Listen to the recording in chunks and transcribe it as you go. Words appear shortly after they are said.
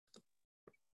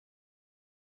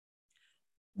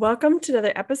Welcome to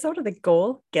another episode of the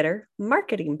Goal Getter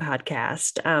Marketing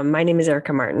Podcast. My name is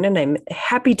Erica Martin, and I'm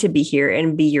happy to be here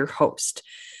and be your host.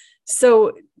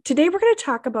 So, today we're going to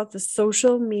talk about the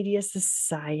Social Media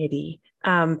Society.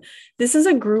 This is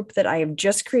a group that I have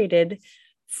just created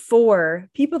for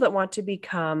people that want to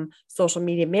become social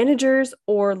media managers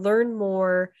or learn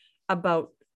more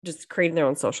about just creating their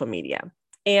own social media.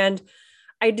 And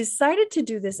I decided to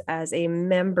do this as a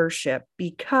membership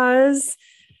because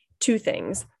two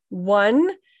things.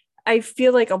 One, I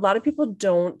feel like a lot of people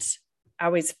don't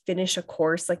always finish a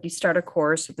course. Like you start a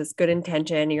course with this good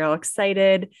intention, you're all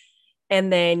excited,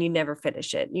 and then you never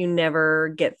finish it. You never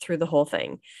get through the whole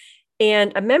thing.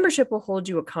 And a membership will hold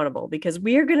you accountable because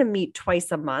we are going to meet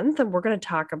twice a month and we're going to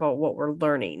talk about what we're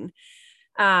learning.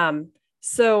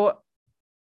 So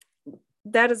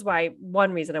that is why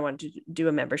one reason I wanted to do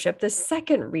a membership. The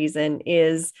second reason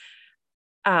is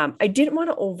I didn't want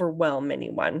to overwhelm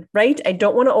anyone, right? I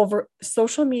don't want to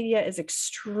social media is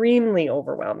extremely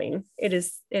overwhelming. It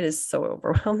is so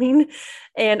overwhelming.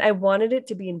 And I wanted it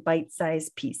to be in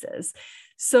bite-sized pieces.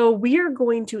 So we are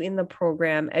going to, in the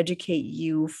program, educate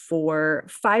you for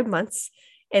 5 months.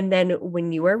 And then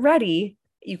when you are ready,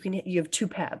 you have two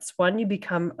paths. One, you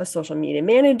become a social media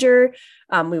manager.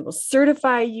 We will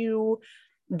certify you.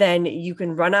 Then you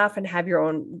can run off and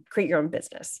create your own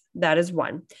business. That is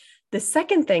one. The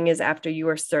second thing is after you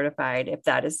are certified,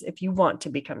 if you want to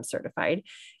become certified,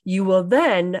 you will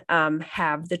then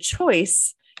have the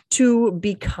choice to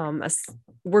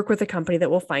work with a company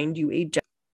that will find you a job.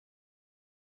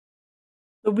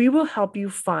 We will help you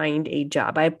find a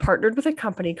job. I partnered with a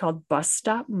company called Bus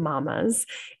Stop Mamas,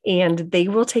 and they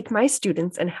will take my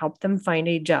students and help them find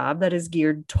a job that is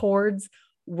geared towards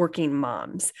working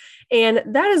moms. And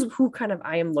that is who kind of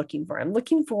I am looking for. I'm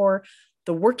looking for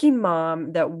the working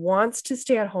mom that wants to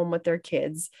stay at home with their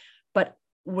kids, but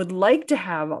would like to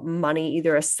have money,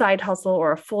 either a side hustle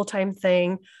or a full-time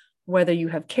thing, whether you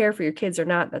have care for your kids or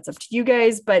not, that's up to you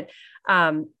guys. But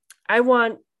I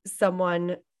want a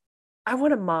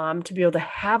mom to be able to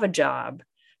have a job,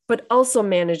 but also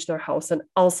manage their house and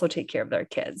also take care of their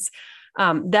kids.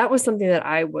 That was something that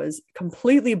I was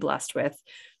completely blessed with,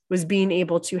 was being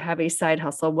able to have a side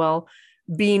hustle while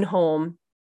being home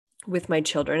with my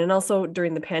children. And also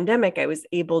during the pandemic, I was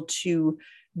able to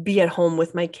be at home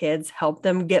with my kids, help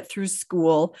them get through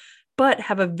school, but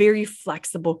have a very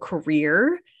flexible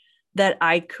career that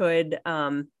I could,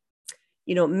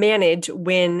 manage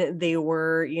when they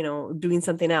were, doing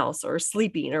something else or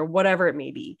sleeping or whatever it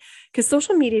may be. Because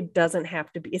social media doesn't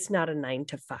have to be, it's not a 9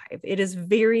 to 5. It is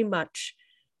very much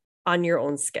on your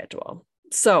own schedule.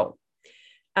 So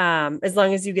as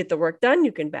long as you get the work done,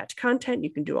 you can batch content, you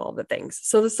can do all the things.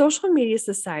 So the Social Media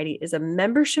Society is a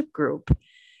membership group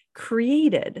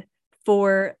created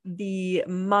for the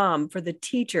mom, for the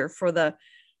teacher, for the,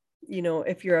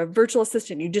 if you're a virtual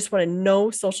assistant, you just want to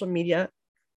know social media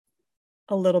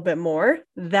a little bit more.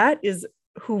 That is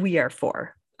who we are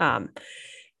for.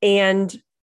 And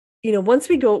once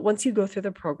you go through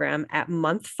the program at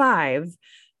month 5,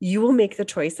 you will make the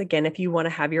choice again if you want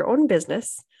to have your own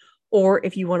business or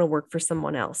if you want to work for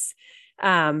someone else.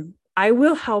 I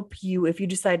will help you if you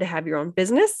decide to have your own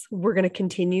business. We're going to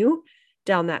continue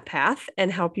down that path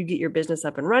and help you get your business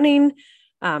up and running.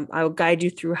 I will guide you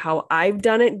through how I've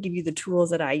done it, give you the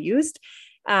tools that I used.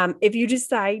 If you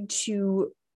decide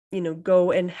to,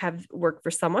 go and have work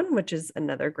for someone, which is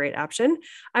another great option,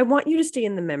 I want you to stay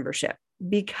in the membership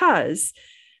because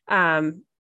I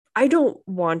don't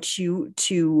want you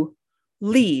to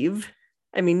leave.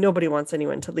 I mean, nobody wants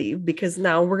anyone to leave because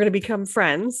now we're going to become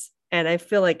friends. And I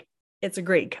feel like it's a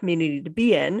great community to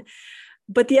be in.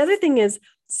 But the other thing is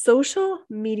social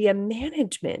media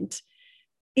management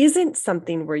isn't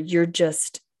something where you're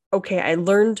just, okay, I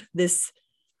learned this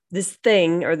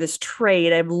thing or this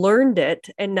trade, I've learned it,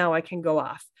 and now I can go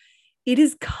off. It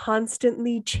is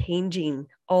constantly changing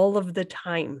all of the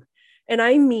time. And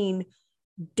I mean,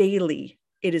 daily,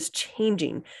 it is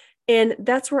changing. And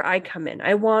that's where I come in.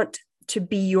 I want to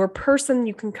be your person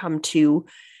you can come to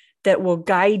that will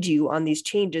guide you on these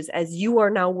changes as you are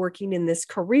now working in this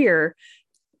career.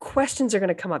 Questions are going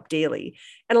to come up daily.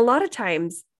 And a lot of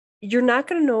times you're not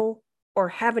going to know or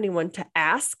have anyone to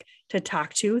ask, to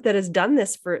talk to that has done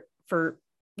this for,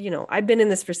 I've been in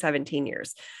this for 17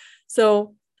 years.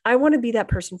 So I want to be that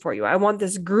person for you. I want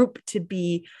this group to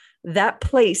be that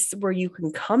place where you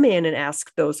can come in and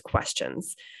ask those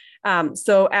questions.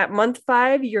 So at month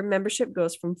 5, your membership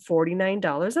goes from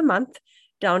 $49 a month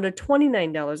down to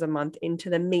 $29 a month into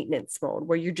the maintenance mode,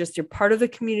 where you're part of the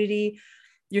community.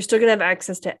 You're still going to have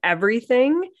access to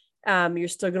everything. You're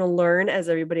still going to learn as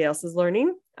everybody else is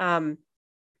learning.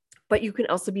 but you can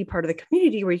also be part of the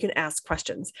community where you can ask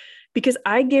questions, because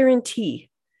I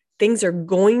guarantee things are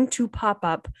going to pop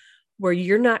up where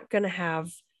you're not going to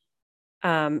have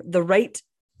the right,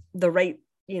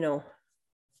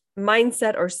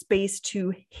 mindset or space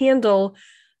to handle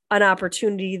an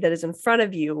opportunity that is in front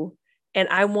of you. And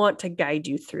I want to guide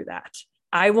you through that.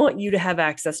 I want you to have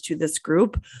access to this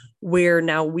group where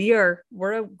now we're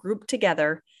a group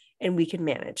together and we can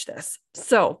manage this.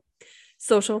 So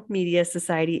Social Media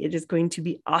Society, it is going to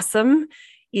be awesome.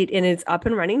 And it's up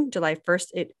and running July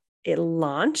 1st. It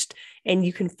launched, and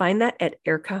you can find that at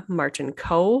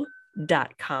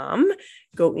ericamartinco.com.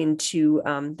 Go into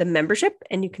the membership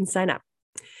and you can sign up.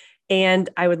 And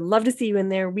I would love to see you in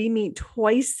there. We meet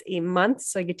twice a month,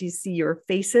 so I get to see your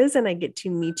faces and I get to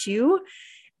meet you.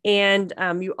 And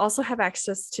you also have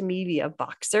access to me via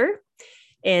Voxer,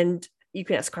 and you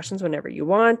can ask questions whenever you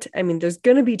want. I mean, there's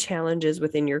going to be challenges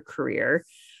within your career.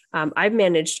 I've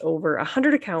managed over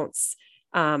 100 accounts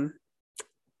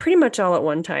pretty much all at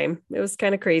one time. It was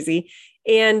kind of crazy.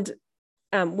 And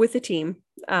with a team,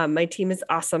 my team is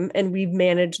awesome, and we've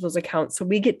managed those accounts. So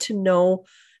we get to know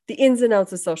the ins and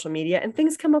outs of social media, and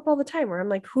things come up all the time where I'm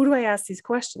like, who do I ask these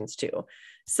questions to?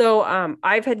 So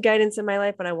I've had guidance in my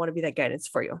life, and I want to be that guidance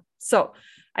for you. So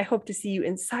I hope to see you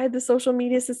inside the Social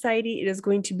Media Society. It is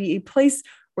going to be a place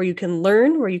where you can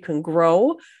learn, where you can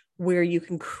grow, where you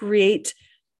can create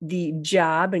the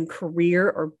job and career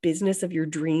or business of your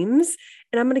dreams.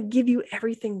 And I'm going to give you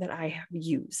everything that I have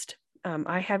used.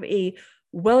 I have a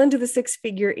well into the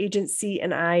six-figure agency,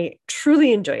 and I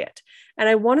truly enjoy it. And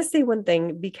I want to say one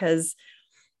thing, because,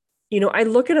 I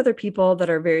look at other people that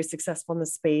are very successful in the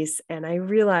space, and I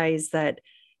realize that,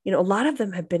 a lot of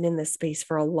them have been in this space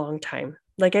for a long time.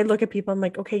 Like, I look at people, I'm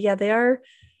like, okay, yeah, they are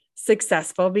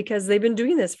successful because they've been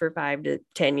doing this for 5 to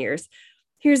 10 years.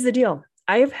 Here's the deal.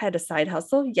 I have had a side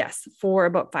hustle, yes, for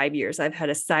about 5 years. I've had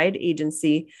a side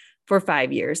agency for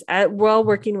 5 years, while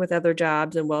working with other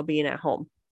jobs and while being at home.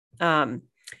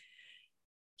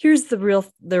 Here's the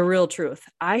real truth.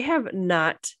 I have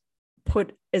not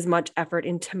put as much effort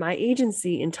into my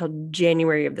agency until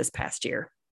January of this past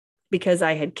year, because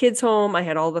I had kids home. I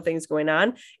had all the things going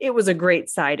on. It was a great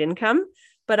side income,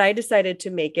 but I decided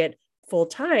to make it full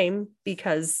time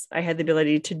because I had the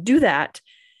ability to do that.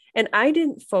 And I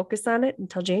didn't focus on it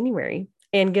until January.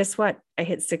 And guess what? I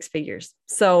hit 6 figures.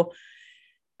 So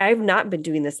I've not been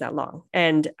doing this that long.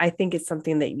 And I think it's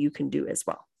something that you can do as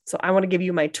well. So I want to give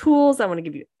you my tools. I want to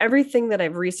give you everything that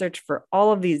I've researched for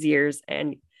all of these years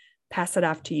and pass it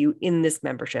off to you in this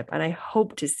membership. And I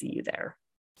hope to see you there.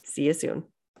 See you soon.